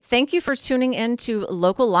Thank you for tuning in to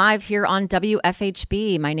Local Live here on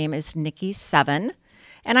WFHB. My name is Nicki Seven,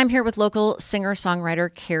 and I'm here with local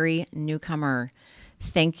singer-songwriter Carrie Newcomer.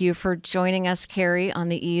 Thank you for joining us, Carrie, on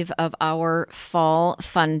the eve of our fall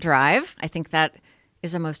fun drive. I think that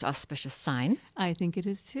is a most auspicious sign. I think it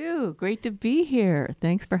is too. Great to be here.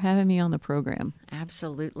 Thanks for having me on the program.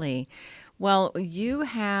 Absolutely. Well, you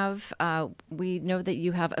have, we know that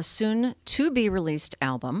you have a soon-to-be-released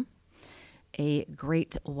album, A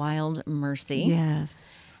Great Wild Mercy.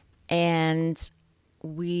 Yes. And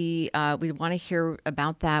we want to hear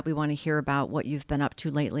about that. We want to hear about what you've been up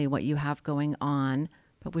to lately, what you have going on.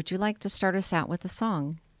 But would you like to start us out with a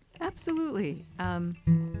song? Absolutely.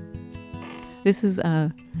 This is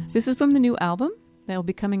from the new album that will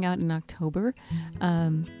be coming out in October.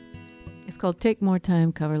 It's called Take More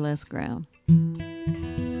Time, Cover Less Ground.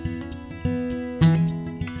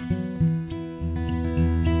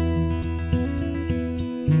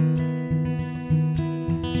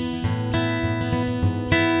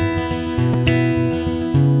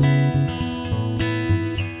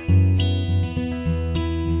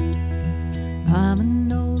 I'm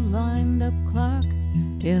an old lined-up clock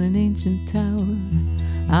in an ancient tower.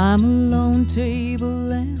 I'm a lone table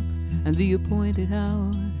lamp and the appointed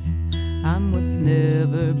hour. I'm what's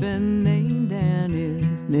never been named and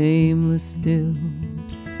is nameless still.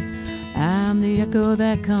 I'm the echo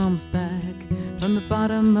that comes back from the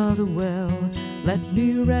bottom of the well. Let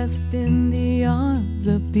me rest in the arms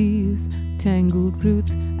of these tangled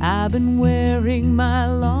roots. I've been wearing my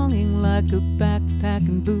longing like a backpack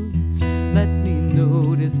and boots. Let me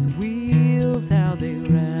notice the wheels, how they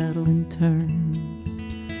rattle and turn.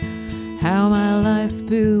 How my life's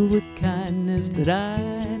filled with kindness that I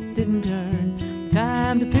didn't earn.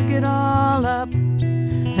 Time to pick it all up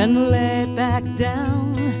and lay it back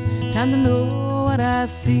down. Time to know what I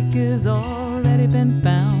seek has already been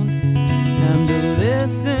found. Time to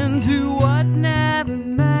listen to what never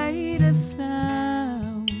made a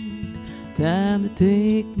sound. Time to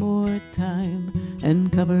take more time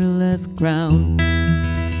and cover less ground.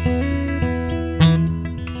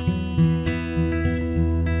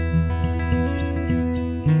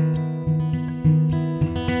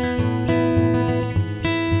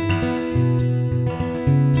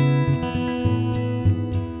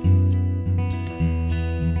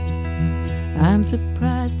 I'm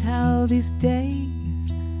surprised how these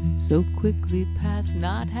days so quickly pass,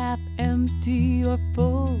 not half empty or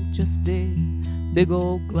full, just a big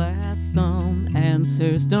old glass. Some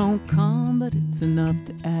answers don't come, but it's enough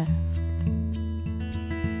to ask.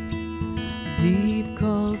 Deep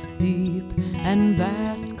calls to deep and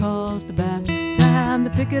vast calls to vast. Time to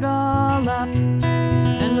pick it all up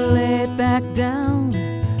and lay it back down.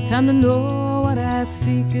 Time to know what I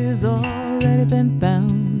seek has already been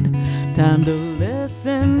found. Time to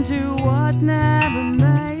listen to what never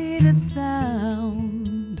made a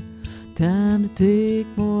sound. Time to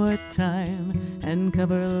take more time and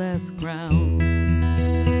cover less ground.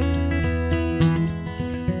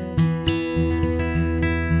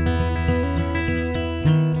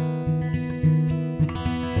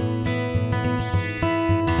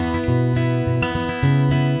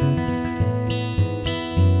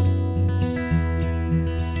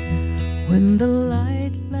 When the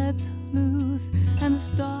light lets loose and the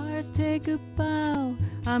stars take a bow,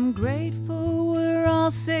 I'm grateful we're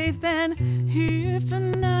all safe and here for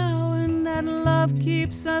now, and that love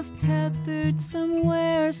keeps us tethered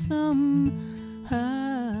somewhere, somehow.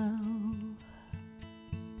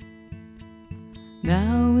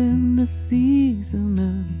 Now in the season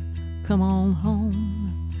of come on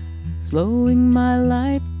home, slowing my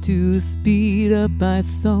life to speed up my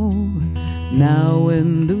soul. Now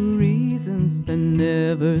when the reason's been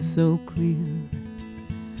never so clear,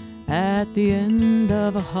 at the end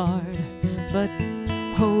of a hard but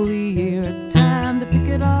holy year. Time to pick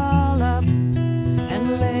it all up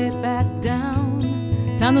and lay it back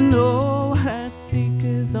down. Time to know what I seek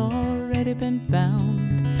has already been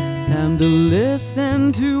found. Time to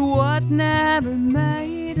listen to what never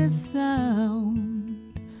made a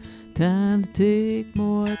sound. Time to take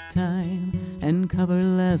more time and cover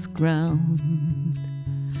less ground.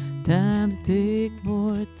 Time to take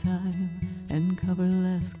more time and cover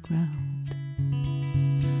less ground.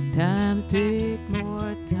 Time to take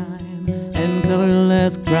more time and cover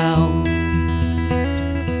less ground.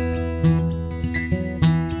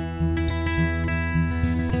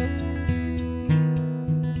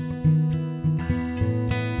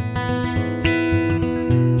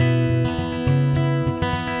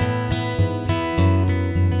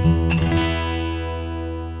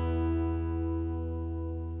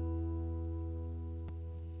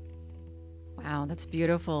 That's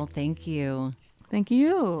beautiful. Thank you. Thank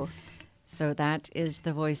you. So that is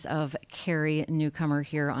the voice of Carrie Newcomer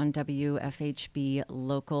here on WFHB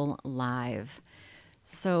Local Live.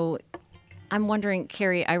 So I'm wondering,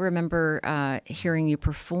 Carrie, I remember hearing you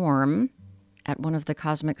perform at one of the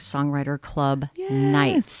Cosmic Songwriter Club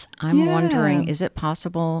nights. I'm wondering, is it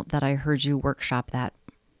possible that I heard you workshop that?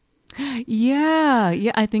 Yeah,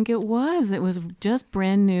 I think it was. It was just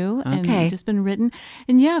brand new and just been written.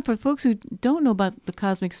 And yeah, for folks who don't know about the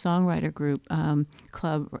Cosmic Songwriter Group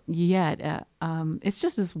Club yet, it's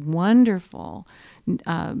just this wonderful,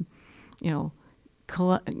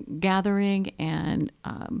 gathering and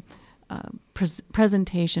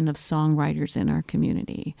presentation of songwriters in our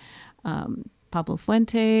community. Pablo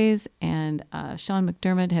Fuentes and Sean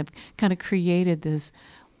McDermott have kind of created this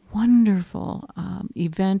wonderful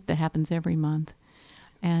event that happens every month.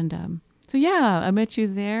 And so, I met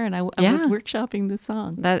you there, and I was workshopping the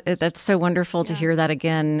song. That's so wonderful to hear that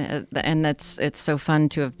again. And it's so fun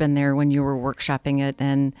to have been there when you were workshopping it,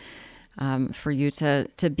 and for you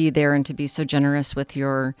to be there and to be so generous with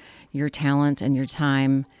your talent and your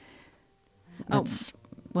time. That's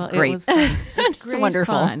great. It was fun. It's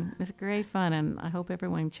wonderful. Fun. It's great fun, and I hope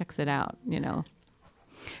everyone checks it out,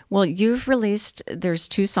 Well, there's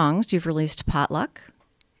 2 songs. You've released Potluck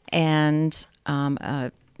and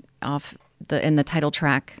in the title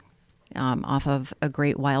track off of A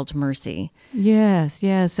Great Wild Mercy. Yes.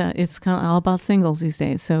 It's kind of all about singles these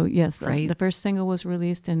days. So, yes, right. The first single was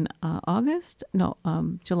released in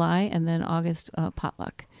July, and then August,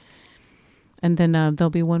 Potluck. And then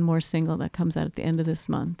there'll be one more single that comes out at the end of this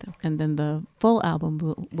month. And then the full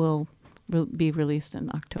album will be released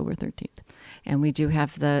on October 13th. And we do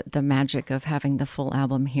have the magic of having the full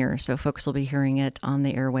album here. So folks will be hearing it on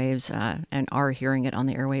the airwaves and are hearing it on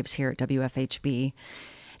the airwaves here at WFHB.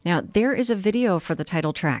 Now, there is a video for the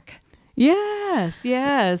title track. Yes.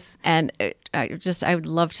 And I would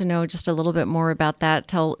love to know just a little bit more about that.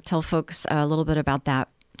 Tell folks a little bit about that.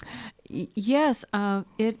 Yes,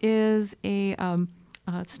 it is a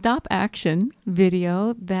stop action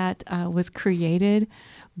video that was created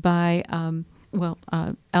by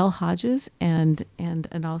L. Hodges and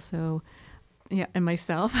also and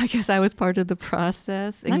myself. I guess I was part of the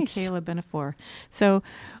process, and nice. Kayla Benefor. So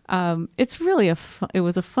it's really it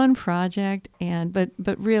was a fun project,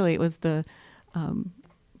 but really it was the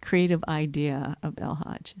creative idea of L.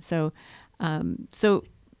 Hodge. So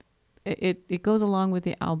it goes along with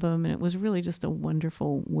the album, and it was really just a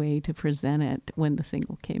wonderful way to present it when the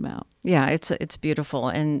single came out. Yeah, it's beautiful,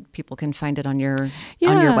 and people can find it on your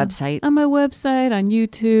website. On my website, on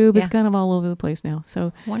YouTube. It's kind of all over the place now.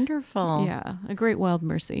 So wonderful. Yeah, A Great Wild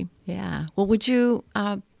Mercy. Yeah. Well, would you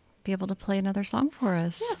be able to play another song for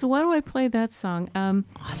us? Yeah. So why do I play that song?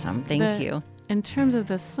 Awesome. Thank you. In terms of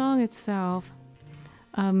the song itself,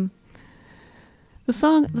 the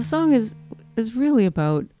song is really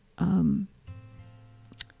about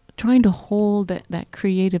trying to hold that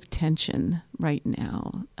creative tension right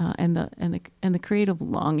now, and the creative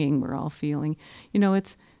longing we're all feeling.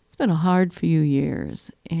 It's been a hard few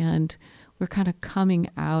years, and we're kind of coming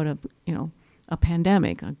out of a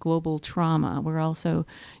pandemic, a global trauma. We're also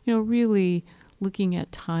really looking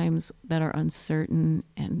at times that are uncertain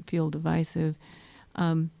and feel divisive,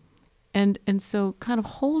 and so kind of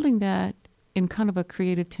holding that in kind of a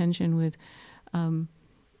creative tension with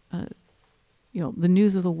the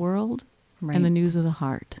news of the world, right, and the news of the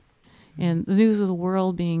heart. And the news of the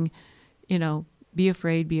world being, be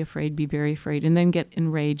afraid, be very afraid, and then get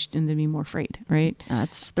enraged and then be more afraid, right?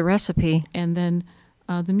 That's the recipe. And then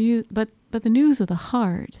but the news of the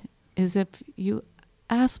heart is, if you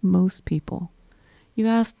ask most people, you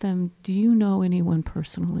ask them, do you know anyone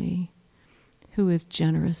personally who is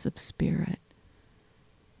generous of spirit,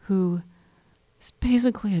 who is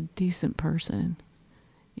basically a decent person,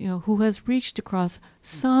 who has reached across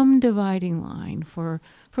some dividing line for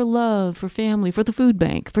love, for family, for the food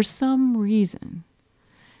bank, for some reason.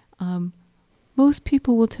 Most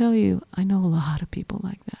people will tell you, I know a lot of people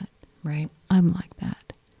like that. Right. I'm like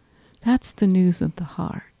that. That's the news of the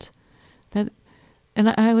heart. And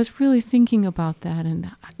I was really thinking about that, and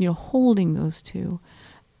holding those two.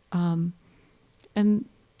 And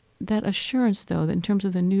that assurance, though, that in terms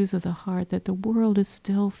of the news of the heart, that the world is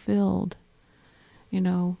still filled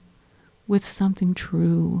with something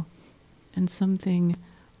true and something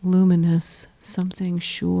luminous, something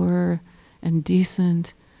sure and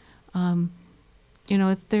decent.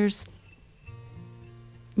 There's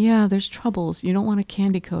troubles. You don't want to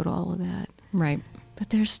candy coat all of that. Right.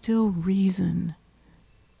 But there's still reason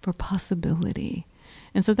for possibility.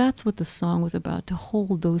 And so that's what the song was about, to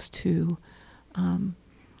hold those two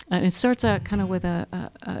And it starts out kind of with an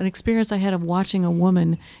experience I had of watching a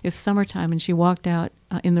woman. It's summertime, and she walked out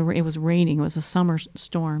it was raining. It was a summer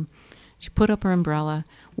storm. She put up her umbrella,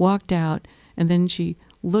 walked out, and then she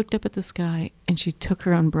looked up at the sky, and she took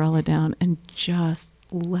her umbrella down and just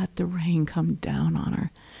let the rain come down on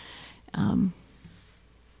her.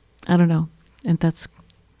 I don't know. And that's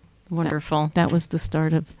wonderful. That was the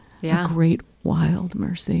start of a great, wild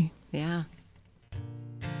mercy. Yeah.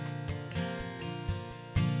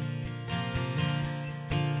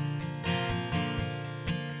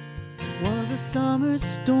 Was a summer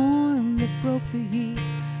storm that broke the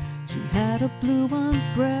heat. She had a blue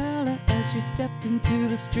umbrella as she stepped into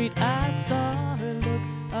the street. I saw her look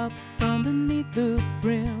up underneath the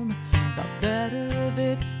brim, thought better of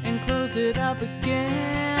it and closed it up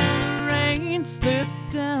again. The rain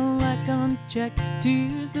slipped down like unchecked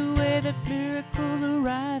tears, the way that miracles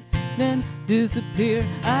arrive then disappear.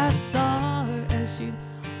 I saw her as she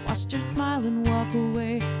watched her smile and walk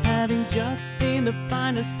away, having just seen the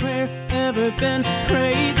finest prayer ever been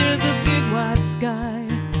prayed. There's a big white sky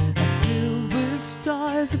filled with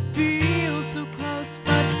stars that feel so close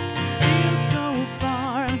but feel so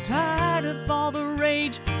far. I'm tired of all the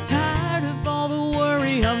rage, tired of all the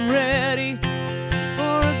worry. I'm ready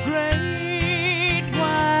for a great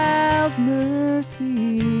wild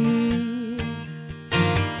mercy.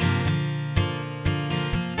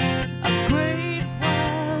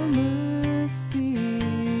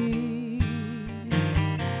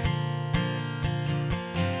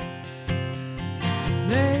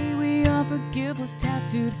 Was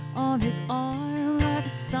tattooed on his arm like a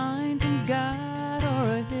sign from God or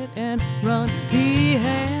a hit and run. He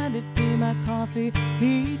handed me my coffee,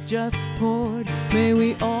 he just poured. May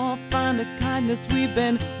we all find the kindness we've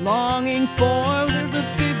been longing for. There's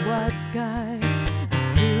a big white sky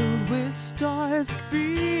filled with stars that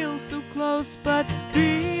feel so close but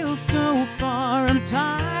feel so far. I'm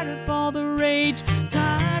tired of all the rage,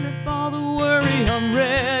 tired of all the worry. I'm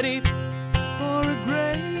ready for a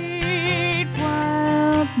great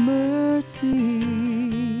wild mercy.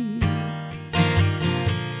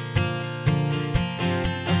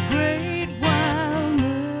 A great wild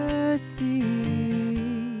mercy.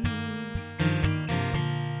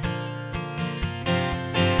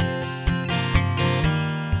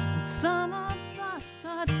 But some of us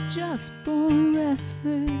are just born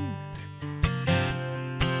restless,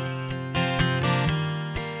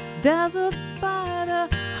 dazzled by the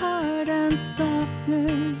heart and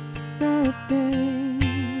softness of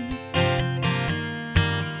things,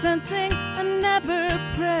 sensing a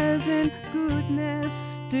never-present goodness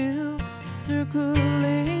still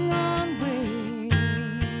circling on wings.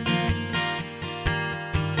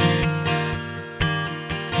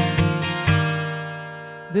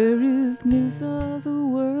 There is news of the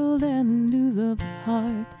world and news of the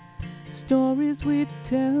heart, stories we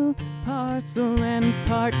tell, parcel and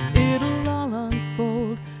part. It'll all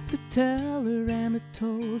unfold, the teller and the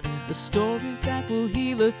told, the stories that will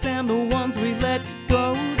heal us and the ones we let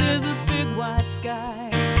go. There's a big white sky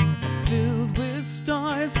filled with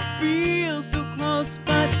stars that feel so close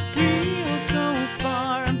but feel so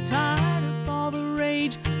far. I'm tired of all the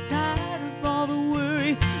rage, tired of all the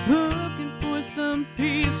worry, looking for some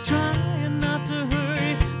peace, trying not to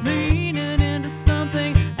hurry, leaning into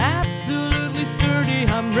something absolutely sturdy.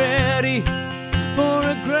 I'm ready for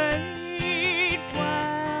a great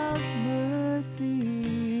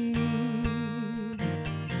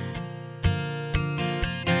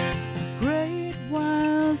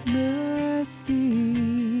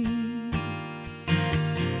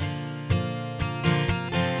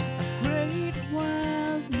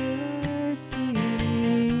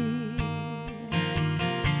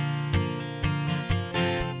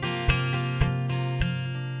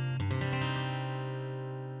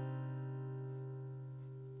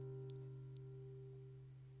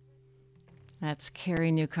That's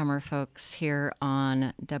Carrie Newcomer, folks, here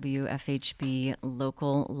on WFHB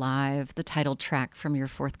Local Live, the title track from your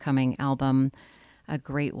forthcoming album, A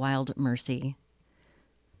Great Wild Mercy.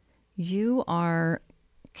 You are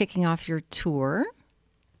kicking off your tour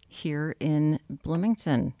here in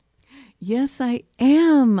Bloomington. Yes, I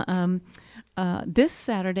am. This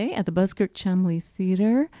Saturday at the Buskirk-Chumley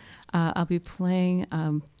Theater, I'll be playing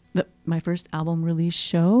my first album release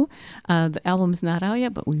show. The album's not out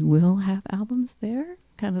yet, but we will have albums there.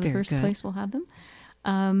 Kind of the first place we'll have them.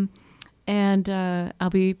 And I'll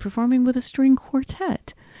be performing with a string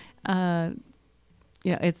quartet.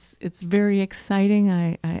 It's very exciting.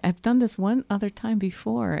 I've done this one other time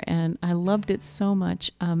before, and I loved it so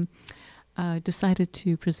much. I decided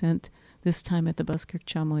to present this time at the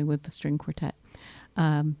Buskirk-Chumley with the string quartet.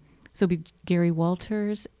 So it'll be Gary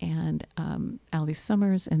Walters and Allie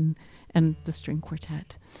Summers and the string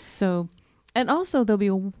quartet. So, and also there'll be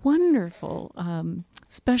a wonderful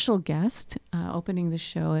special guest opening the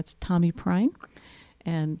show. It's Tommy Prine,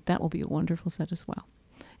 and that will be a wonderful set as well.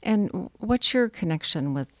 And what's your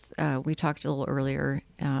connection with, we talked a little earlier,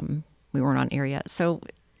 we weren't on air yet. So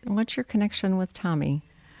what's your connection with Tommy?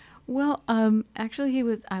 Well, actually,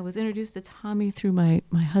 I was introduced to Tommy through my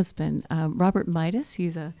husband, Robert Midas.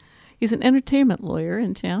 He's an entertainment lawyer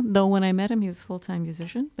in town. Though when I met him, he was a full-time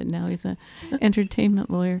musician, but now he's an entertainment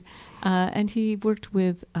lawyer. And he worked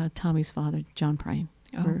with Tommy's father, John Prine,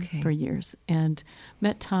 for years, and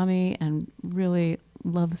met Tommy and really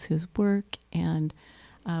loves his work and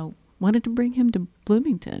wanted to bring him to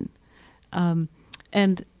Bloomington.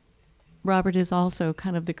 And Robert is also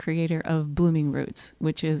kind of the creator of Blooming Roots,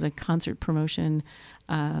 which is a concert promotion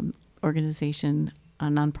organization, a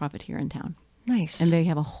nonprofit here in town. Nice. And they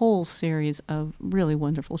have a whole series of really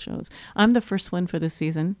wonderful shows. I'm the first one for this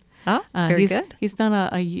season. Oh, very good. He's done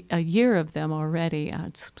a year of them already.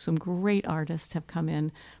 Some great artists have come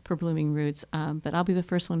in for Blooming Roots, but I'll be the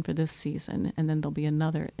first one for this season, and then there'll be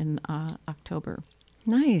another in October.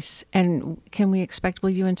 Nice. And can we expect, will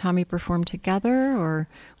you and Tommy perform together, or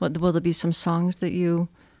will there be some songs that you...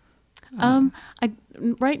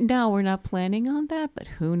 Right now we're not planning on that, but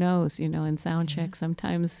who knows, in sound check,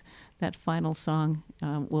 sometimes that final song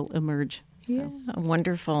will emerge. So. Yeah,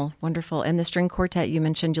 wonderful, wonderful. And the string quartet, you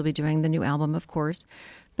mentioned you'll be doing the new album, of course,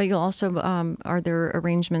 but you'll also, are there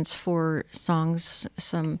arrangements for songs,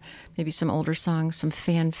 maybe some older songs, some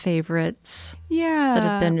fan favorites that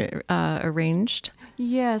have been arranged?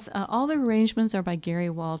 Yes, all the arrangements are by Gary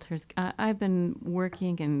Walters. I've been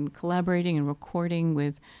working and collaborating and recording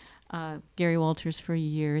with Gary Walters for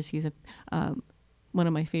years. He's one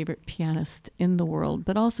of my favorite pianists in the world,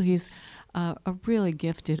 but also he's a really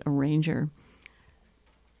gifted arranger.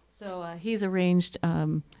 So he's arranged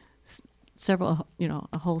several,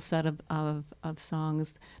 a whole set of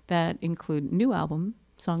songs that include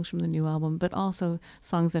songs from the new album, but also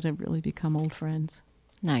songs that have really become old friends.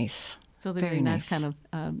 Nice. So there's a nice kind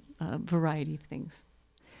of variety of things.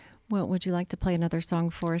 Well, would you like to play another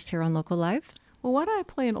song for us here on Local Live? Well, why don't I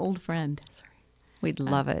play an old friend? Sorry. We'd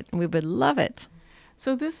love it. We would love it.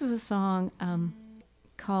 So this is a song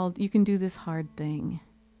called "You Can Do This Hard Thing,"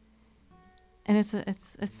 and it's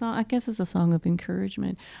a song. I guess it's a song of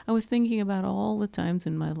encouragement. I was thinking about all the times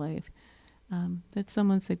in my life that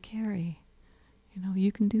someone said, "Carrie,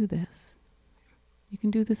 you can do this. You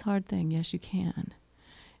can do this hard thing. Yes, you can."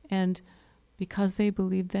 And because they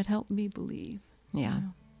believe, that helped me believe. Yeah.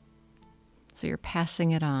 So you're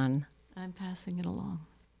passing it on. I'm passing it along.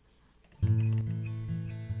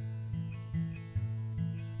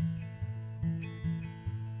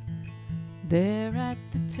 There at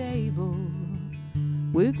the table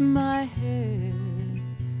with my head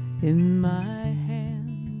in my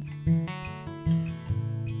hands,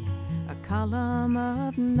 a column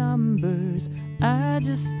of numbers I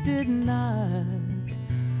just did not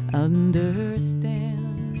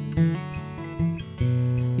understand.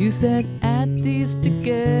 You said add these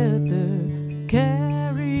together,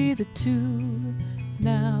 carry the two.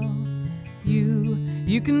 Now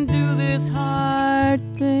you can do this hard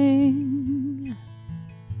thing.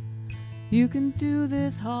 You can do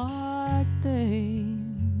this hard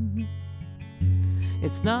thing.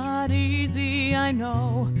 It's not easy, I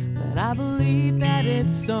know, but I believe that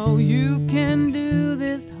it's so. You can do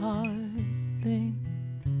this hard thing.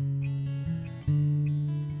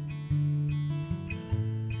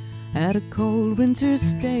 At a cold winter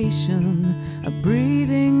station,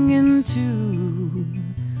 breathing into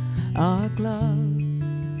our gloves,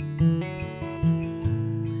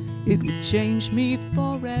 it would change me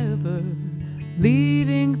forever,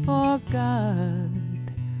 leaving for God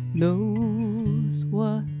knows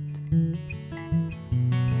what.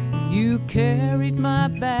 You carried my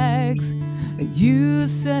bags, you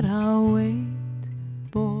said I'll wait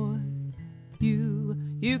for you.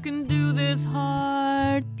 You can do this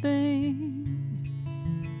hard thing.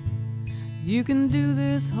 You can do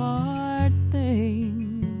this hard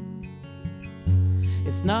thing.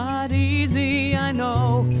 It's not easy, I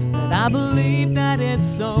know, but I believe that it's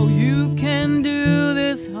so. You can do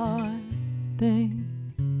this hard thing.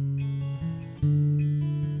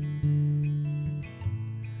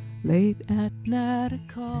 Late at night I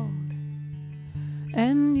called,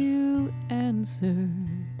 and you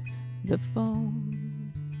answered the phone.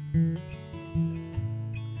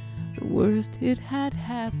 The worst, it had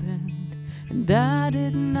happened, and I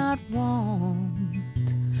did not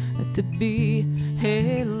want to be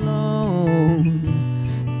alone.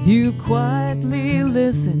 You quietly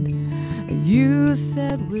listened You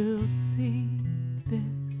said we'll see this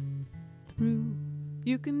through.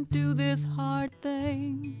 You can do this hard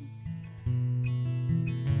thing.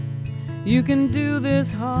 You can do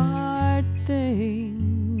this hard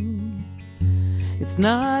thing. It's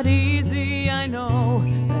not easy, I know,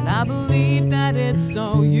 but I believe that it's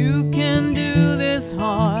so. You can do this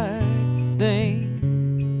hard thing.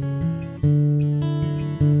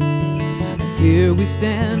 Here we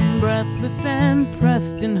stand, breathless and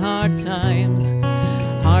pressed in hard times.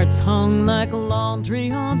 Hearts hung like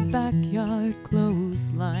laundry on backyard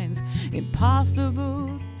clotheslines.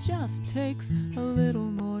 Impossible just takes a little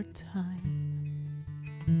more time.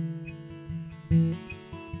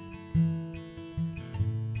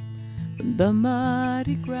 From the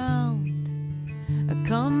muddy ground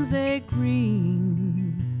comes a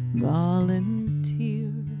green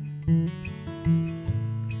volunteer.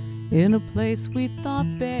 In a place we thought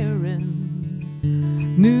barren,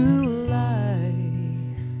 new life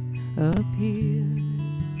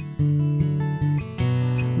appears.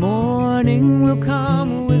 Morning will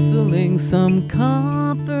come whistling some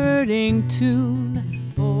comforting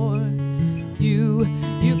tune for you.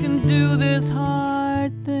 You can do this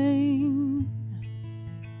hard thing.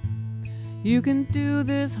 You can do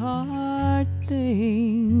this hard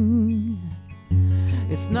thing.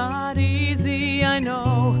 It's not easy, I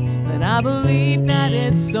know, but I believe that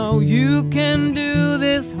it's so. You can do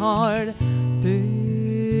this hard thing.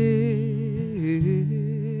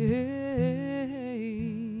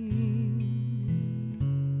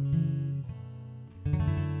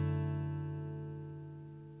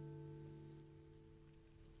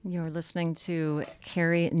 You're listening to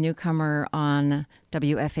Carrie Newcomer on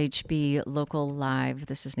WFHB Local Live.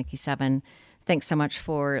 This is Nicki Seven. Thanks so much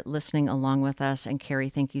for listening along with us. And Carrie,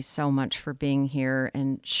 thank you so much for being here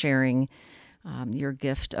and sharing your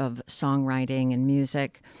gift of songwriting and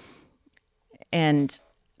music.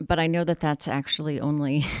 But I know that that's actually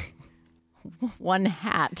only one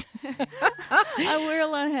hat. I wear a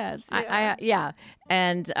lot of hats. Yeah.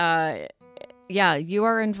 You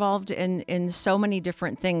are involved in so many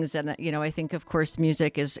different things. And, I think, of course,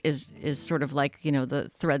 music is sort of like, the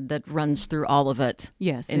thread that runs through all of it.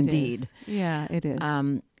 Yes, indeed. It is. Yeah, it is.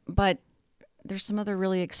 But there's some other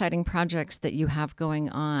really exciting projects that you have going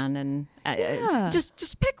on. And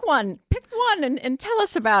just pick one and tell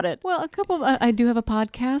us about it. Well, a couple of, I do have a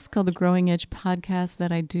podcast called the Growing Edge Podcast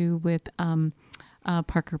that I do with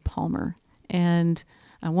Parker Palmer. And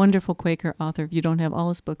a wonderful Quaker author. If you don't have all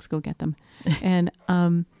his books, go get them. And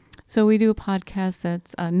so we do a podcast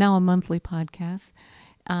that's now a monthly podcast.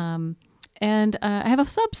 And I have a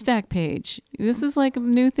Substack page. This is like a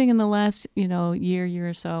new thing in the last, year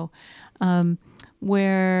or so,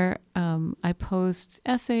 where I post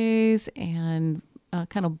essays and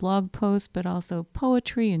kind of blog posts, but also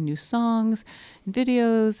poetry and new songs and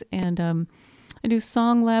videos. And I do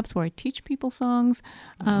song labs where I teach people songs.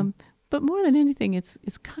 But more than anything, it's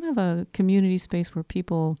kind of a community space where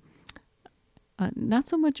people, not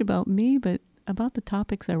so much about me, but about the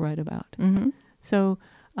topics I write about. Mm-hmm. So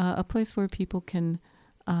a place where people can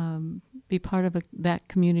be part of that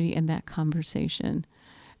community and that conversation.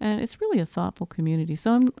 And it's really a thoughtful community.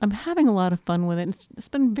 So I'm having a lot of fun with it. It's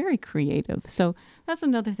been very creative. So that's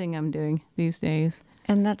another thing I'm doing these days.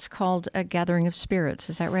 And that's called A Gathering of Spirits.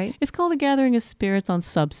 Is that right? It's called A Gathering of Spirits on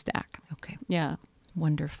Substack. Okay. Yeah.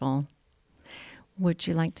 Wonderful. Would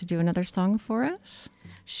you like to do another song for us?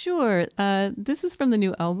 Sure. This is from the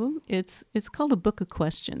new album. It's called A Book of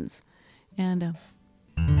Questions. And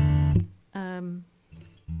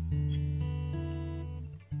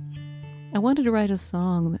I wanted to write a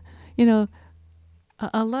song. A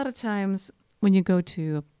lot of times when you go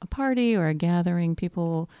to a party or a gathering,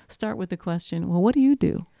 people start with the question, well, what do you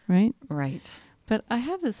do? Right? Right. But I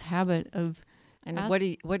have this habit of And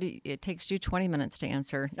it takes you 20 minutes to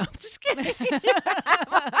answer. No, I'm just kidding.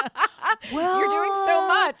 Well, you're doing so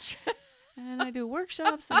much. And I do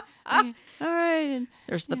workshops. All right. And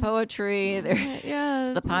there's the poetry. There's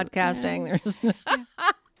the podcasting.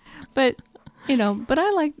 But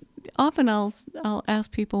I like, often I'll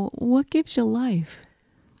ask people, what gives you life?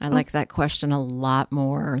 I like that question a lot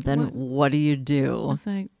more than what do you do? It's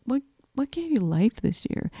like, what gave you life this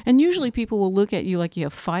year? And usually people will look at you like you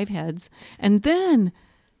have 5 heads, and then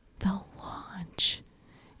they'll launch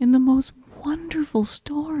in the most wonderful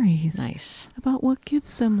stories. Nice. About what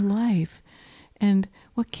gives them life and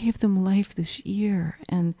what gave them life this year.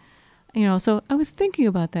 And, so I was thinking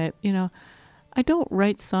about that. I don't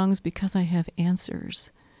write songs because I have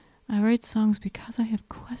answers. I write songs because I have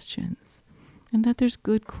questions, and that there's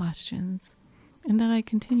good questions, and that I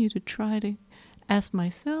continue to try to ask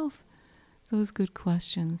myself those good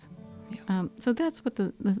questions. Yeah. So that's what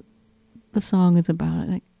the song is about.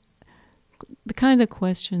 Like, the kind of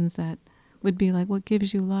questions that would be like, what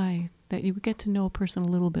gives you life? That you get to know a person a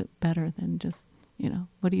little bit better than just,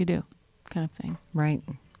 what do you do? Kind of thing. Right.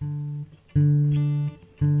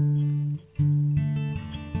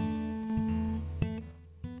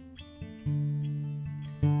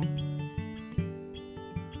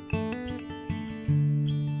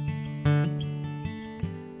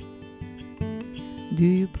 Do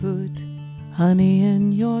you put honey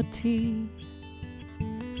in your tea?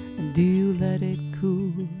 Do you let it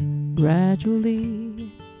cool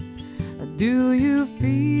gradually? Do you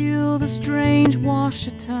feel the strange wash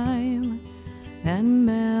of time and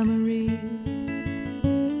memory?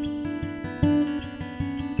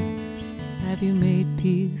 Have you made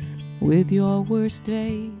peace with your worst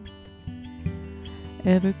day?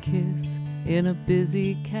 Ever kiss in a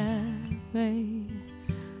busy cafe?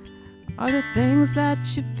 Are there things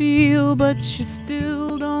that you feel but you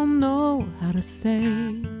still don't know how to say?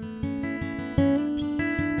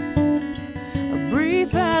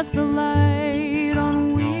 Brief as the light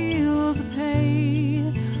on wheels of hay,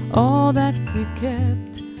 all that we've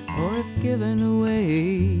kept or have given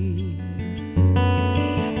away.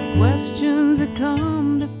 Questions that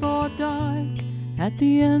come before dark at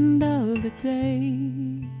the end of the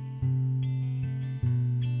day.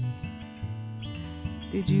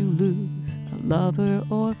 Did you lose a lover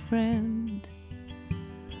or friend?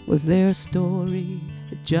 Was there a story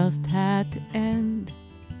that just had to end?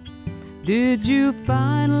 Did you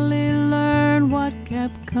finally learn what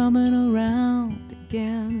kept coming around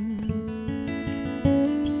again?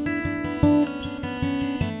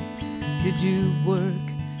 Did you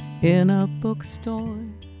work in a bookstore?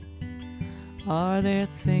 Are there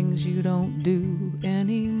things you don't do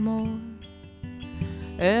anymore?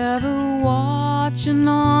 Ever watch an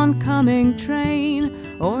oncoming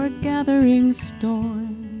train or a gathering storm?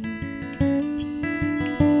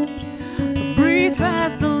 Brief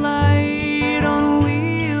as the light on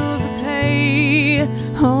wheels of hay,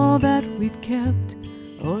 all that we've kept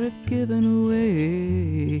or have given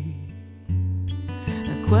away.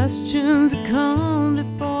 The questions that come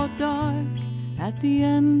before dark at the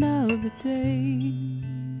end of the day.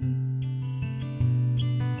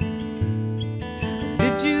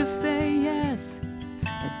 Did you say yes?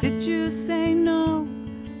 Or did you say no?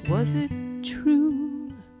 Was it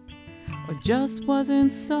true? Or just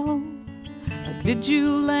wasn't so? Or did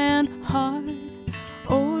you land hard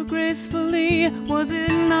or gracefully? Was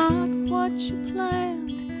it not what you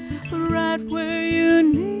planned, but right where you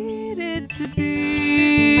needed to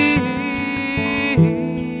be?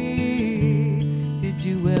 Did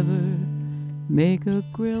you ever make a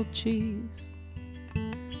grilled cheese?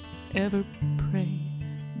 Ever pray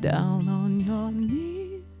down on your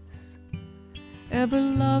knees? Ever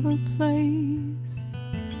love a place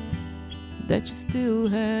that you still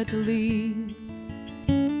had to leave?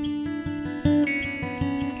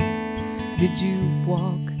 Did you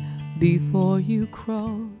walk before you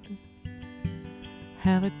crawled?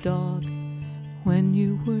 Have a dog when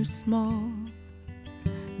you were small?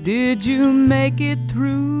 Did you make it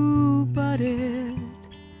through, but it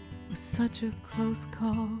was such a close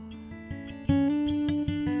call?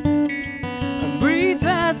 Brief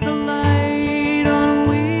as the light on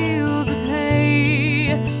wheels of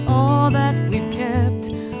hay, all that we've kept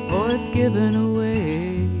or have given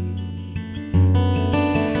away.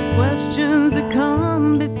 Questions that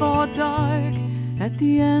come before dark at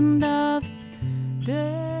the end of the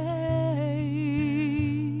day.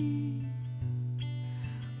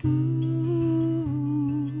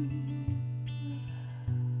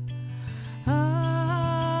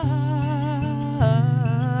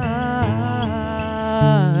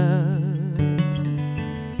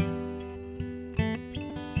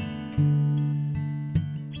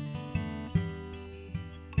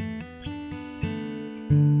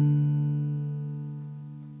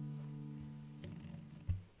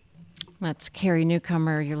 That's Carrie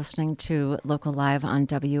Newcomer. You're listening to Local Live on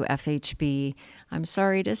WFHB. I'm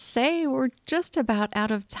sorry to say we're just about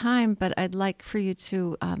out of time, but I'd like for you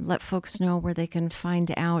to let folks know where they can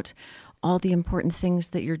find out all the important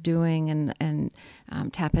things that you're doing and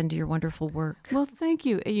tap into your wonderful work. Well, thank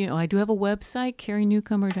you. I do have a website,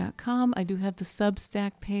 carrienewcomer.com. I do have the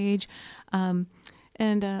Substack page.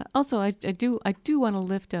 And also, I do want to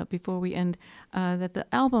lift up before we end that the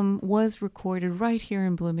album was recorded right here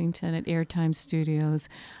in Bloomington at Airtime Studios,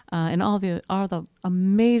 and all the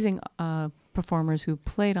amazing performers who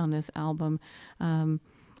played on this album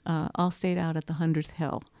all stayed out at the 100th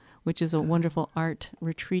Hill, which is a wonderful art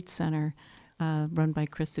retreat center run by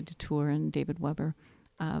Krista DeTour and David Weber.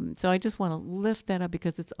 So I just want to lift that up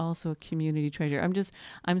because it's also a community treasure.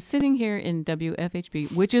 I'm sitting here in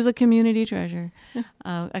WFHB, which is a community treasure.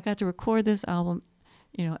 I got to record this album,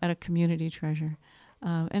 at a community treasure.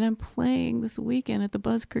 And I'm playing this weekend at the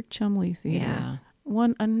Buskirk-Chumley Theater. Yeah.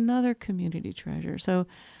 Another community treasure. So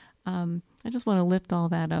I just want to lift all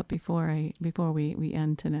that up before we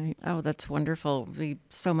end tonight. Oh, that's wonderful. We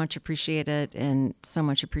so much appreciate it and so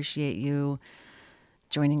much appreciate you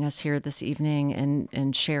joining us here this evening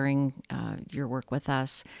and sharing your work with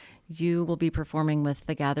us. You will be performing with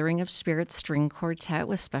the Gathering of Spirits String Quartet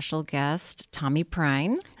with special guest Tommy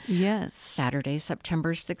Prine. Yes. Saturday,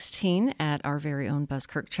 September 16 at our very own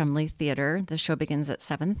Buskirk-Chumley Theater. The show begins at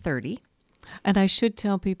 7:30. And I should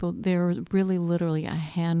tell people there are really literally a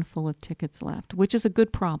handful of tickets left, which is a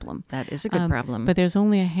good problem. That is a good problem. But there's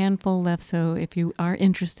only a handful left, so if you are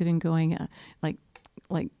interested in going,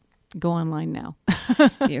 go online now.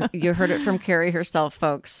 You heard it from Carrie herself,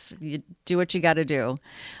 folks. You do what you got to do.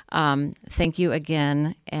 Thank you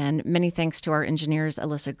again. And many thanks to our engineers,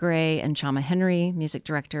 Alyssa Gray and Chama Henry, music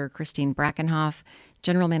director, Christine Brackenhoff,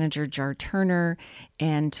 general manager, Jar Turner,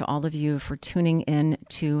 and to all of you for tuning in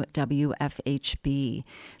to WFHB.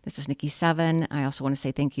 This is Nicki Seven. I also want to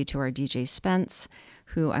say thank you to our DJ Spence,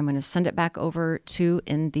 who I'm going to send it back over to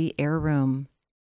in the air room.